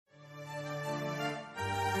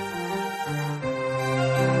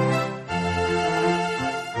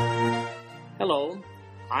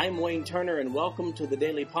I'm Wayne Turner, and welcome to the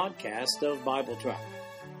daily podcast of Bible Track.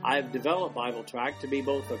 I've developed Bible Track to be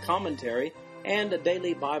both a commentary and a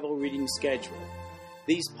daily Bible reading schedule.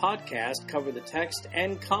 These podcasts cover the text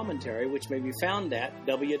and commentary, which may be found at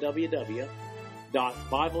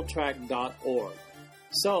www.bibletrack.org.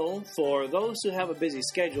 So, for those who have a busy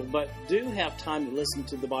schedule but do have time to listen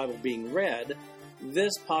to the Bible being read,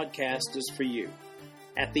 this podcast is for you.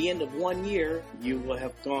 At the end of 1 year, you will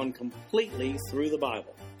have gone completely through the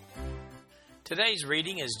Bible. Today's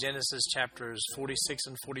reading is Genesis chapters 46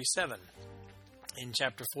 and 47. In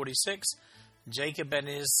chapter 46, Jacob and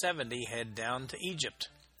his 70 head down to Egypt.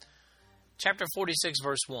 Chapter 46,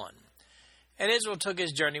 verse 1. And Israel took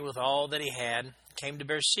his journey with all that he had, came to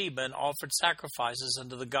Beersheba, and offered sacrifices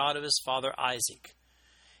unto the God of his father Isaac.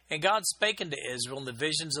 And God spake unto Israel in the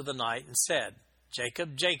visions of the night, and said,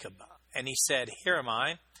 Jacob, Jacob. And he said, Here am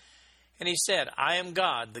I. And he said, I am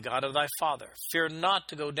God, the God of thy father. Fear not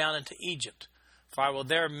to go down into Egypt, for I will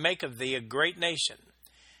there make of thee a great nation.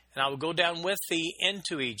 And I will go down with thee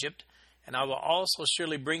into Egypt, and I will also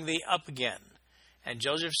surely bring thee up again. And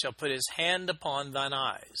Joseph shall put his hand upon thine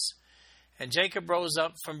eyes. And Jacob rose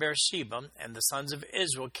up from Beersheba, and the sons of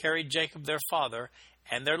Israel carried Jacob their father,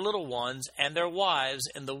 and their little ones, and their wives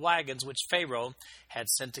in the wagons which Pharaoh had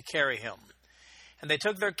sent to carry him. And they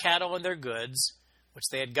took their cattle and their goods, which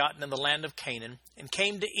they had gotten in the land of Canaan, and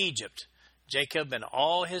came to Egypt, Jacob and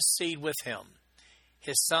all his seed with him,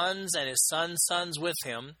 his sons and his sons' sons with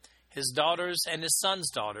him, his daughters and his sons'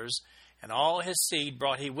 daughters, and all his seed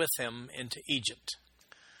brought he with him into Egypt.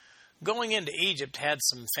 Going into Egypt had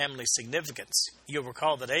some family significance. You'll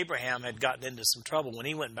recall that Abraham had gotten into some trouble when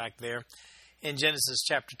he went back there in Genesis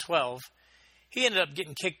chapter 12. He ended up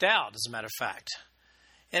getting kicked out, as a matter of fact.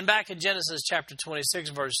 And back in Genesis chapter 26,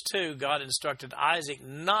 verse 2, God instructed Isaac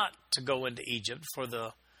not to go into Egypt for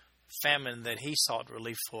the famine that he sought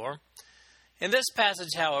relief for. In this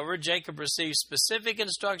passage, however, Jacob received specific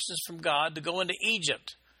instructions from God to go into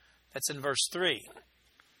Egypt. That's in verse 3.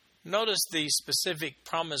 Notice the specific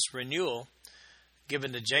promise renewal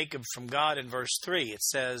given to Jacob from God in verse 3. It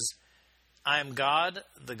says, I am God,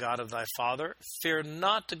 the God of thy father. Fear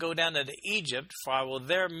not to go down into Egypt, for I will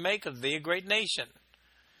there make of thee a great nation.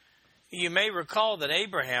 You may recall that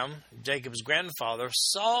Abraham, Jacob's grandfather,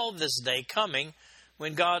 saw this day coming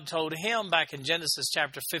when God told him back in Genesis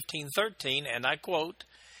chapter 15:13, and I quote,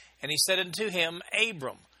 And he said unto him,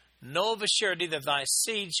 Abram, know of a surety that thy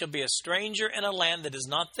seed shall be a stranger in a land that is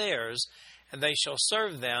not theirs, and they shall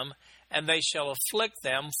serve them, and they shall afflict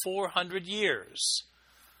them 400 years.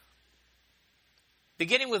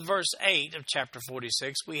 Beginning with verse 8 of chapter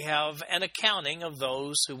 46, we have an accounting of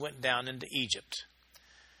those who went down into Egypt.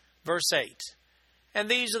 Verse 8, And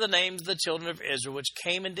these are the names of the children of Israel which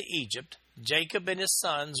came into Egypt, Jacob and his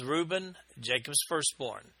sons, Reuben, Jacob's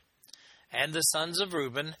firstborn. And the sons of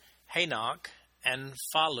Reuben, Hanok, and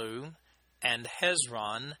Phalu, and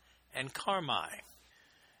Hezron, and Carmi.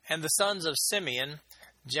 And the sons of Simeon,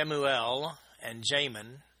 Jemuel, and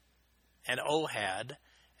Jamin, and Ohad,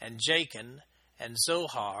 and Jachin, and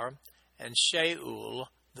Zohar, and Shaul,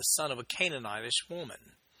 the son of a Canaanitish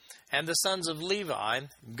woman. And the sons of Levi,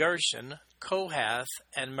 Gershon, Kohath,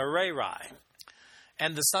 and Merari.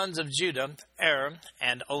 And the sons of Judah,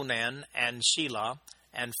 and Onan, and Shelah,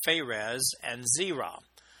 and Pharez, and Zerah.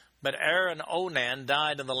 But and Onan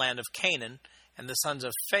died in the land of Canaan, and the sons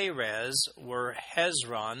of Pharez were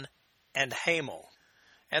Hezron and Hamel.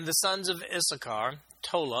 And the sons of Issachar,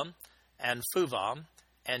 Tola, and Phuvah,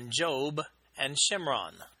 and Job, and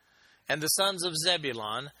Shimron. And the sons of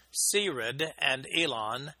Zebulun, Sered, and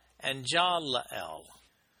Elon, and Jaleel.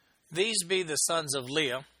 These be the sons of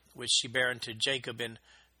Leah, which she bare unto Jacob in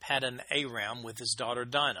Paddan Aram with his daughter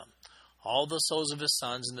Dinah. All the souls of his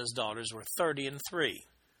sons and his daughters were 33.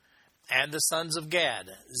 And the sons of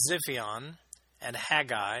Gad, Ziphion, and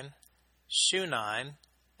Haggai, Shuni,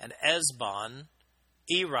 and Esbon,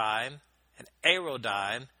 Eri, and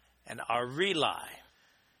Arodai, and Areli.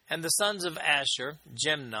 And the sons of Asher,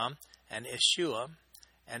 Jimnah, and Ishua,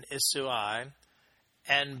 and Isui,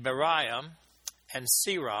 and Beriah, and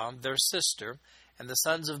Serah, their sister, and the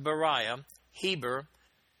sons of Beriah, Heber,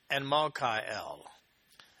 and Malchiel.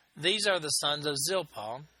 These are the sons of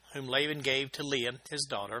Zilpah, whom Laban gave to Leah, his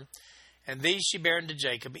daughter, and these she bare unto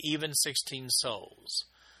Jacob, even 16 souls.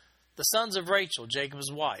 The sons of Rachel,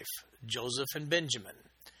 Jacob's wife, Joseph and Benjamin.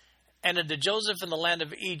 And unto Joseph in the land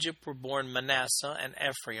of Egypt were born Manasseh and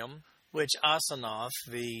Ephraim, which Asenath,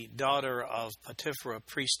 the daughter of Potiphera,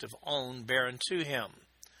 priest of On, bare unto him.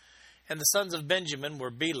 And the sons of Benjamin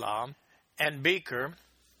were Bela, and Becher,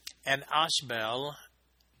 and Ashbel,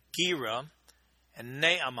 Gera, and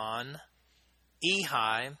Naaman,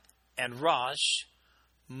 Ehi, and Rosh,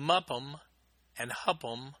 Muppim, and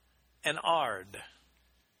Huppim, and Ard.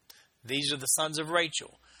 These are the sons of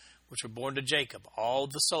Rachel, which were born to Jacob. All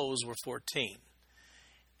the souls were 14.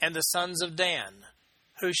 And the sons of Dan,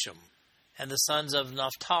 Hushim, and the sons of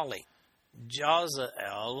Naphtali,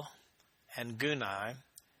 Jahzeel, and Guni,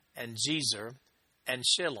 and Jezer, and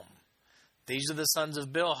Shillem. These are the sons of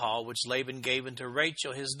Bilhah, which Laban gave unto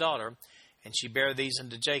Rachel his daughter, and she bare these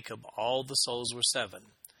unto Jacob. All the souls were 7.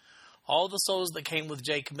 All the souls that came with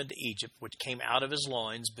Jacob into Egypt, which came out of his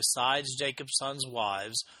loins, besides Jacob's sons'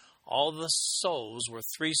 wives, all the souls were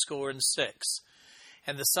 66.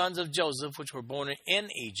 And the sons of Joseph, which were born in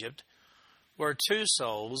Egypt, were 2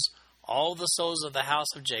 souls. All the souls of the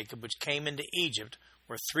house of Jacob, which came into Egypt,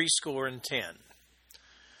 were 70.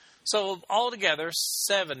 So altogether,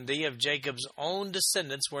 70 of Jacob's own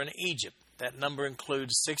descendants were in Egypt. That number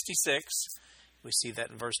includes 66. We see that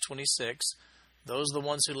in verse 26. Those are the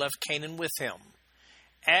ones who left Canaan with him.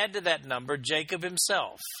 Add to that number Jacob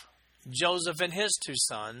himself, Joseph and his 2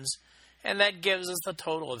 sons, and that gives us the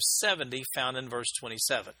total of 70 found in verse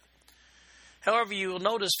 27. However, you will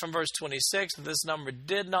notice from verse 26 that this number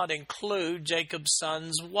did not include Jacob's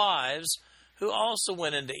sons' wives, who also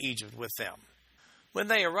went into Egypt with them. When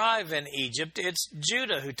they arrive in Egypt, it's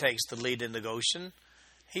Judah who takes the lead into Goshen.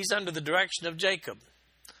 He's under the direction of Jacob.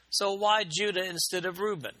 So why Judah instead of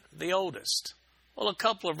Reuben, the oldest? Well, a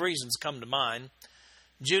couple of reasons come to mind.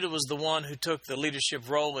 Judah was the one who took the leadership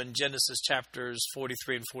role in Genesis chapters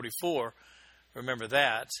 43 and 44. Remember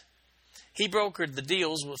that. He brokered the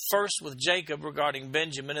deals first with Jacob regarding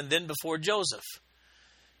Benjamin and then before Joseph.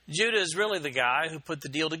 Judah is really the guy who put the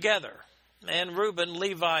deal together. And Reuben,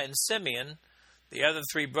 Levi, and Simeon, the other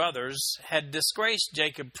 3 brothers, had disgraced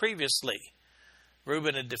Jacob previously.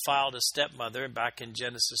 Reuben had defiled his stepmother back in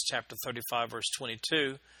Genesis chapter 35, verse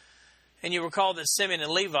 22. And you recall that Simeon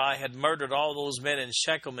and Levi had murdered all those men in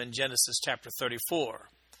Shechem in Genesis chapter 34.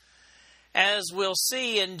 As we'll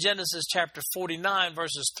see in Genesis chapter 49,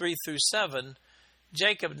 verses 3 through 7,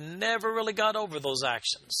 Jacob never really got over those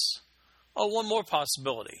actions. Oh, one more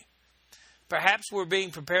possibility. Perhaps we're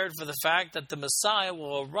being prepared for the fact that the Messiah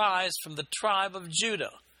will arise from the tribe of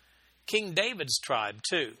Judah, King David's tribe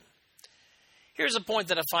too. Here's a point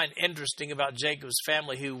that I find interesting about Jacob's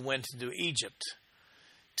family who went into Egypt.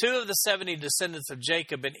 2 of the 70 descendants of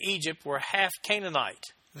Jacob in Egypt were half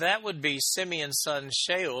Canaanite. That would be Simeon's son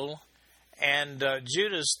Shaul and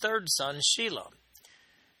Judah's 3rd son Shelah.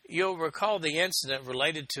 You'll recall the incident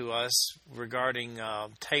related to us regarding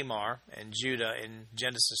Tamar and Judah in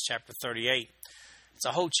Genesis chapter 38. It's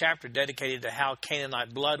a whole chapter dedicated to how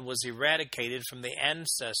Canaanite blood was eradicated from the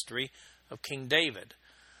ancestry of King David,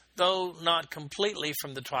 though not completely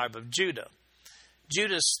from the tribe of Judah.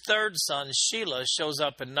 Judah's 3rd son, Shelah, shows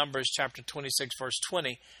up in Numbers chapter 26, verse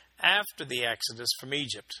 20, after the Exodus from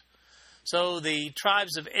Egypt. So the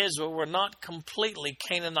tribes of Israel were not completely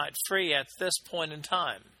Canaanite-free at this point in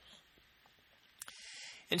time.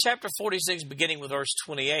 In chapter 46, beginning with verse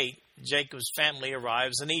 28, Jacob's family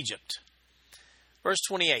arrives in Egypt. Verse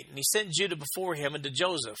 28, and he sent Judah before him into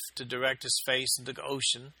Joseph to direct his face into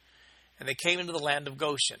Goshen, and they came into the land of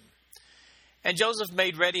Goshen. And Joseph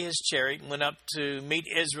made ready his chariot and went up to meet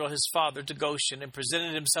Israel his father to Goshen and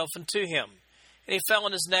presented himself unto him. And he fell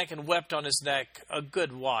on his neck and wept on his neck a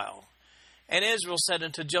good while. And Israel said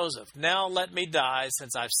unto Joseph, Now let me die,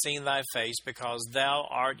 since I've seen thy face, because thou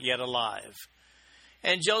art yet alive.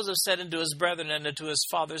 And Joseph said unto his brethren and unto his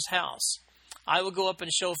father's house, I will go up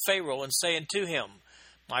and show Pharaoh, and say unto him,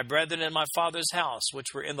 My brethren and my father's house,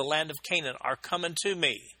 which were in the land of Canaan, are come unto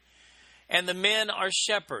me. And the men are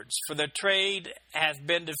shepherds, for their trade hath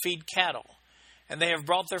been to feed cattle. And they have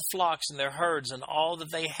brought their flocks and their herds and all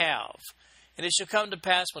that they have. And it shall come to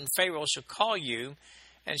pass when Pharaoh shall call you,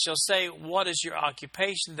 and shall say, What is your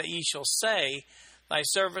occupation? That ye shall say, Thy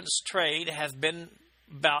servant's trade hath been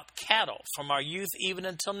about cattle from our youth even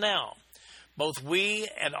until now, both we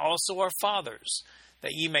and also our fathers,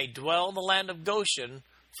 that ye may dwell in the land of Goshen,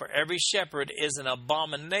 for every shepherd is an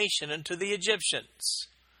abomination unto the Egyptians.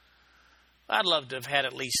 I'd love to have had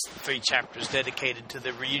at least 3 chapters dedicated to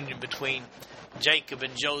the reunion between Jacob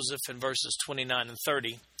and Joseph in verses 29 and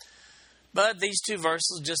 30. But these 2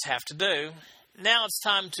 verses just have to do. Now it's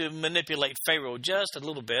time to manipulate Pharaoh just a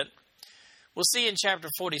little bit. We'll see in chapter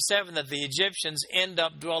 47 that the Egyptians end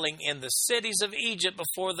up dwelling in the cities of Egypt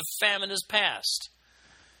before the famine is past.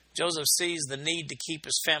 Joseph sees the need to keep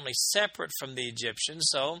his family separate from the Egyptians,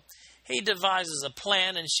 so he devises a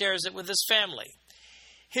plan and shares it with his family.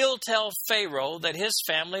 He'll tell Pharaoh that his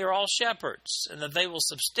family are all shepherds, and that they will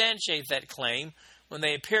substantiate that claim when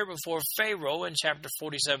they appear before Pharaoh in chapter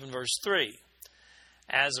 47, verse 3.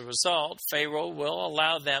 As a result, Pharaoh will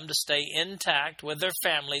allow them to stay intact with their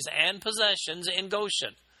families and possessions in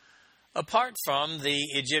Goshen, apart from the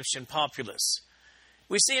Egyptian populace.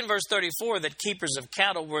 We see in verse 34 that keepers of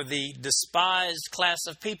cattle were the despised class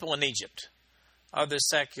of people in Egypt. Other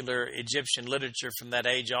secular Egyptian literature from that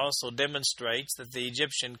age also demonstrates that the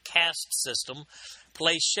Egyptian caste system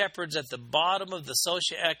placed shepherds at the bottom of the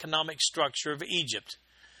socioeconomic structure of Egypt.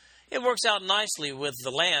 It works out nicely with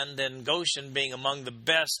the land and Goshen being among the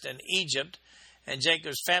best in Egypt and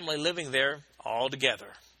Jacob's family living there all together.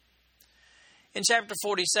 In chapter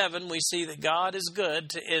 47, we see that God is good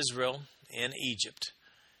to Israel in Egypt.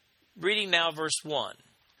 Reading now verse 1.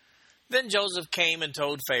 Then Joseph came and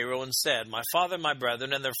told Pharaoh and said, My father and my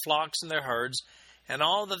brethren and their flocks and their herds and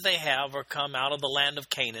all that they have are come out of the land of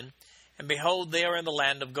Canaan, and behold, they are in the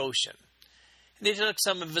land of Goshen. And he took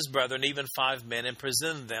some of his brethren, even 5 men, and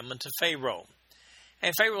presented them unto Pharaoh.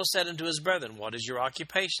 And Pharaoh said unto his brethren, What is your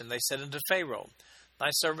occupation? They said unto Pharaoh, Thy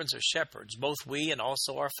servants are shepherds, both we and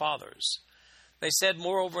also our fathers. They said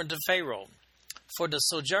moreover unto Pharaoh, For to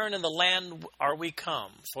sojourn in the land are we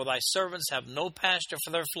come, for thy servants have no pasture for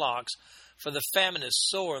their flocks, for the famine is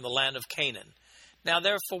sore in the land of Canaan. Now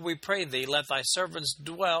therefore we pray thee, let thy servants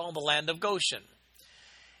dwell in the land of Goshen.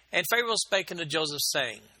 And Pharaoh spake unto Joseph,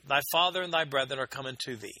 saying, Thy father and thy brethren are come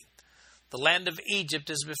unto thee. The land of Egypt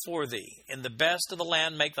is before thee. In the best of the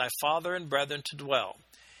land make thy father and brethren to dwell.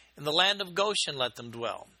 In the land of Goshen let them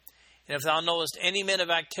dwell. And if thou knowest any men of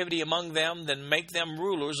activity among them, then make them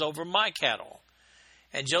rulers over my cattle.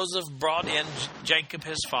 And Joseph brought in Jacob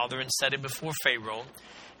his father, and set him before Pharaoh.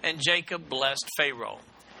 And Jacob blessed Pharaoh.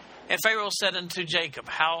 And Pharaoh said unto Jacob,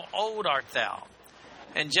 How old art thou?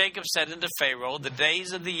 And Jacob said unto Pharaoh, The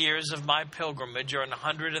days of the years of my pilgrimage are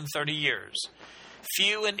 130 years.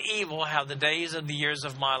 Few and evil have the days of the years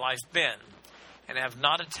of my life been, and have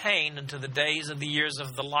not attained unto the days of the years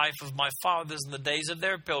of the life of my fathers in the days of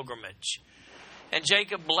their pilgrimage. And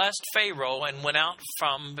Jacob blessed Pharaoh, and went out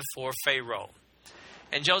from before Pharaoh.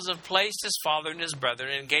 And Joseph placed his father and his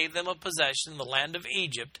brethren, and gave them a possession in the land of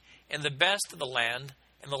Egypt, in the best of the land,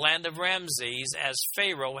 in the land of Ramses, as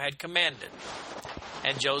Pharaoh had commanded.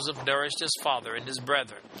 And Joseph nourished his father and his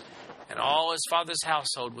brethren, and all his father's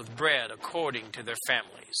household with bread according to their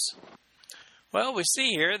families. Well, we see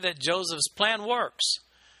here that Joseph's plan works.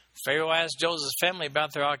 Pharaoh asked Joseph's family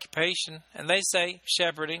about their occupation, and they say,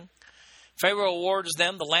 shepherding. Pharaoh awards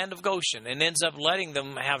them the land of Goshen, and ends up letting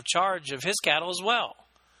them have charge of his cattle as well.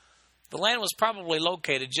 The land was probably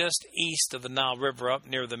located just east of the Nile River, up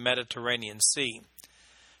near the Mediterranean Sea.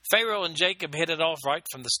 Pharaoh and Jacob hit it off right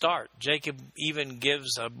from the start. Jacob even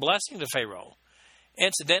gives a blessing to Pharaoh.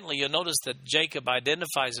 Incidentally, you'll notice that Jacob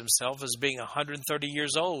identifies himself as being 130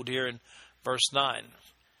 years old here in verse 9.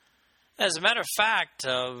 As a matter of fact,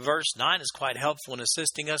 verse 9 is quite helpful in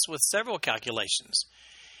assisting us with several calculations.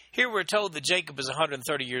 Here we're told that Jacob is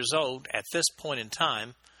 130 years old at this point in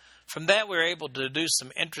time. From that, we're able to do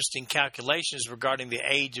some interesting calculations regarding the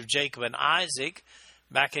age of Jacob and Isaac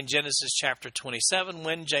back in Genesis chapter 27,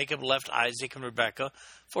 when Jacob left Isaac and Rebekah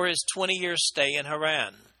for his 20-year stay in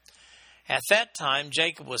Haran. At that time,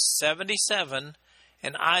 Jacob was 77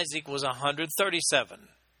 and Isaac was 137.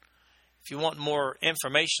 If you want more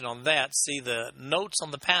information on that, see the notes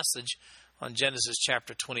on the passage on Genesis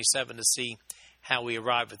chapter 27 to see how we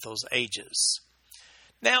arrive at those ages.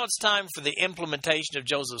 Now it's time for the implementation of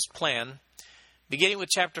Joseph's plan, beginning with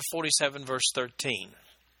chapter 47, verse 13.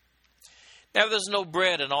 Now there was no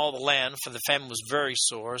bread in all the land, for the famine was very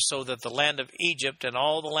sore, so that the land of Egypt and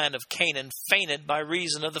all the land of Canaan fainted by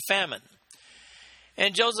reason of the famine.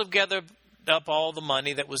 And Joseph gathered up all the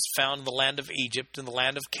money that was found in the land of Egypt and the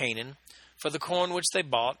land of Canaan, for the corn which they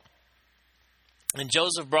bought. And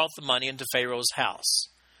Joseph brought the money into Pharaoh's house.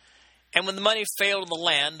 And when the money failed in the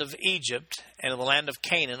land of Egypt and in the land of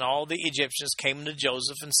Canaan, all the Egyptians came unto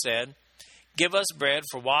Joseph and said, Give us bread,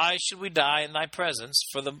 for why should we die in thy presence?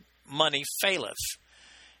 For the money faileth.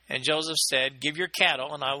 And Joseph said, Give your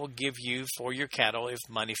cattle, and I will give you for your cattle if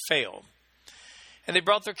money fail. And they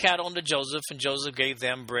brought their cattle unto Joseph, and Joseph gave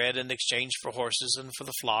them bread in exchange for horses, and for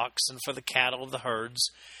the flocks, and for the cattle of the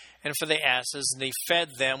herds, and for the asses, and he fed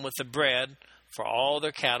them with the bread for all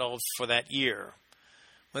their cattle for that year.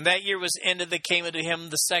 When that year was ended, they came unto him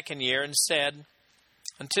the second year, and said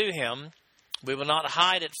unto him, We will not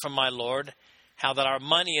hide it from my lord, how that our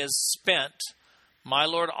money is spent. My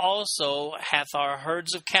lord also hath our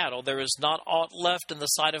herds of cattle. There is not aught left in the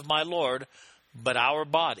sight of my lord, but our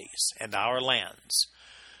bodies and our lands.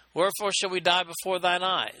 Wherefore shall we die before thine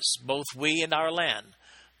eyes, both we and our land?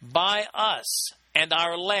 Buy us and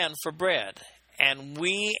our land for bread, and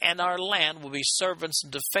we and our land will be servants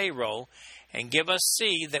unto Pharaoh, and give us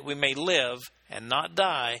seed that we may live and not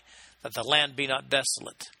die, that the land be not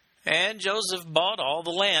desolate. And Joseph bought all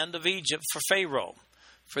the land of Egypt for Pharaoh.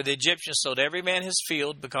 For the Egyptians sold every man his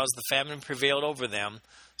field, because the famine prevailed over them,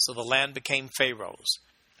 so the land became Pharaoh's.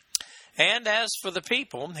 And as for the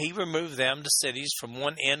people, he removed them to cities from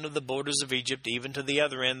one end of the borders of Egypt even to the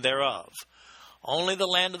other end thereof. Only the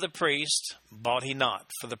land of the priest bought he not,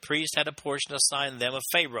 for the priest had a portion assigned them of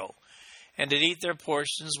Pharaoh, and did eat their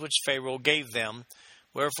portions which Pharaoh gave them,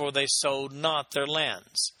 wherefore they sold not their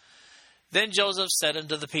lands. Then Joseph said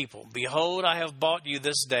unto the people, Behold, I have bought you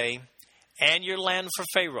this day, and your land for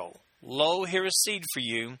Pharaoh. Lo, here is seed for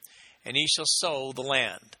you, and ye shall sow the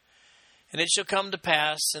land. And it shall come to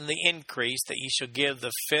pass in the increase that ye shall give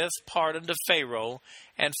the 5th part unto Pharaoh,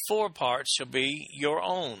 and 4 parts shall be your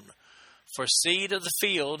own, for seed of the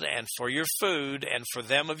field, and for your food, and for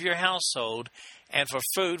them of your household, and for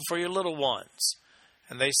food for your little ones.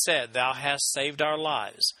 And they said, Thou hast saved our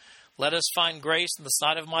lives. Let us find grace in the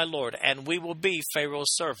sight of my Lord, and we will be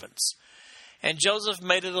Pharaoh's servants. And Joseph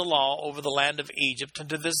made it a law over the land of Egypt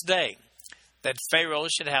unto this day, that Pharaoh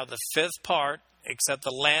should have the 5th part, except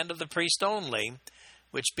the land of the priest only,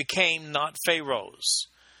 which became not Pharaoh's.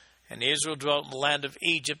 And Israel dwelt in the land of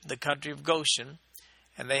Egypt, the country of Goshen,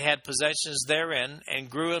 and they had possessions therein, and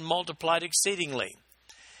grew and multiplied exceedingly.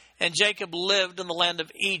 And Jacob lived in the land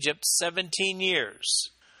of Egypt 17 years.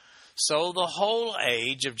 So the whole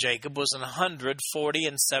age of Jacob was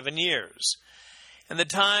 147 years. And the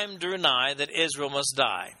time drew nigh that Israel must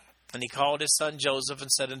die. And he called his son Joseph,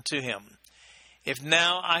 and said unto him, If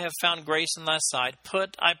now I have found grace in thy sight,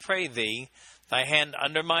 put, I pray thee, thy hand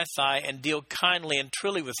under my thigh, and deal kindly and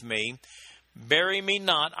truly with me. Bury me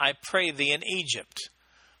not, I pray thee, in Egypt.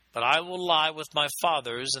 But I will lie with my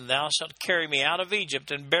fathers, and thou shalt carry me out of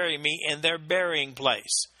Egypt, and bury me in their burying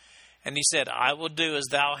place. And he said, I will do as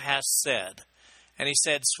thou hast said. And he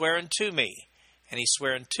said, Swear unto me. And he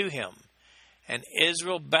sware unto him. And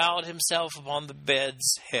Israel bowed himself upon the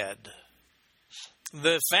bed's head.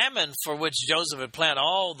 The famine for which Joseph had planned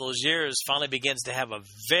all those years finally begins to have a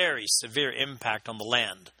very severe impact on the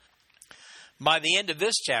land. By the end of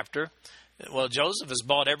this chapter, Joseph has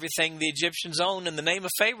bought everything the Egyptians owned in the name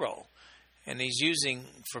of Pharaoh. And he's using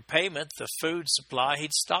for payment the food supply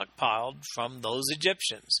he'd stockpiled from those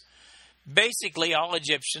Egyptians. Basically, all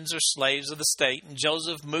Egyptians are slaves of the state, and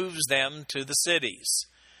Joseph moves them to the cities.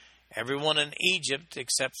 Everyone in Egypt,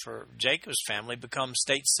 except for Jacob's family, becomes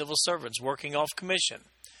state civil servants working off commission.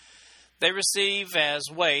 They receive as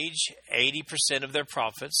wage 80% of their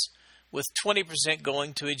profits, with 20%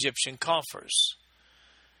 going to Egyptian coffers.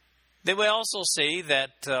 Then we also see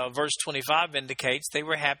that verse 25 indicates they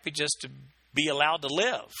were happy just to be allowed to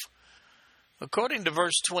live. According to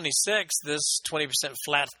verse 26, this 20%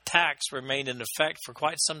 flat tax remained in effect for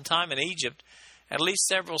quite some time in Egypt, at least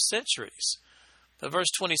several centuries. But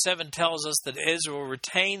verse 27 tells us that Israel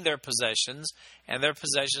retained their possessions, and their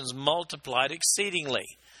possessions multiplied exceedingly.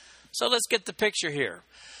 So let's get the picture here.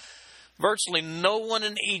 Virtually no one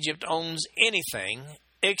in Egypt owns anything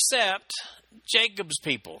except Jacob's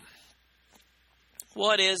people.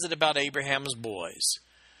 What is it about Abraham's boys?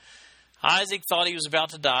 Isaac thought he was about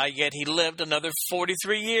to die, yet he lived another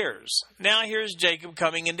 43 years. Now here's Jacob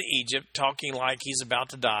coming into Egypt, talking like he's about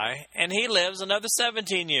to die, and he lives another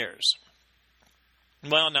 17 years.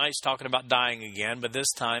 Well, now he's talking about dying again, but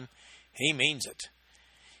this time he means it.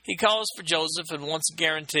 He calls for Joseph and wants a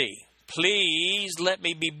guarantee. Please let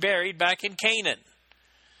me be buried back in Canaan.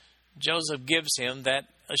 Joseph gives him that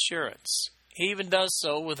assurance. He even does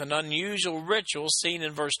so with an unusual ritual seen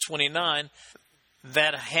in verse 29,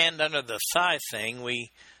 that hand under the thigh thing.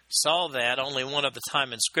 We saw that only one other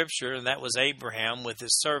time in Scripture, and that was Abraham with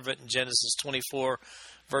his servant in Genesis 24,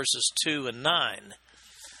 verses 2 and 9.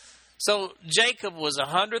 So Jacob was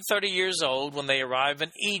 130 years old when they arrive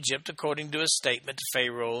in Egypt, according to a statement to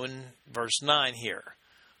Pharaoh in verse 9 here.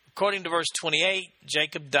 According to verse 28,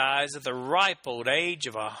 Jacob dies at the ripe old age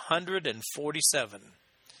of 147.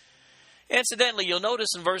 Incidentally, you'll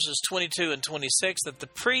notice in verses 22 and 26 that the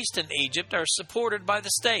priests in Egypt are supported by the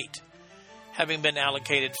state, having been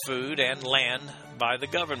allocated food and land by the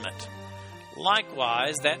government.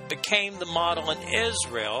 Likewise, that became the model in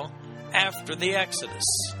Israel after the Exodus.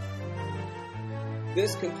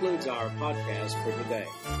 This concludes our podcast for today.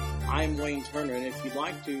 I'm Wayne Turner, and if you'd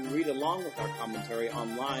like to read along with our commentary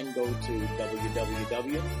online, go to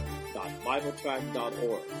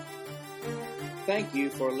www.bibletrack.org. Thank you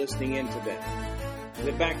for listening in today.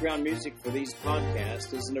 The background music for these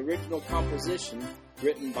podcasts is an original composition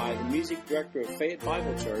written by the music director of Fayette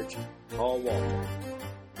Bible Church, Paul Walter.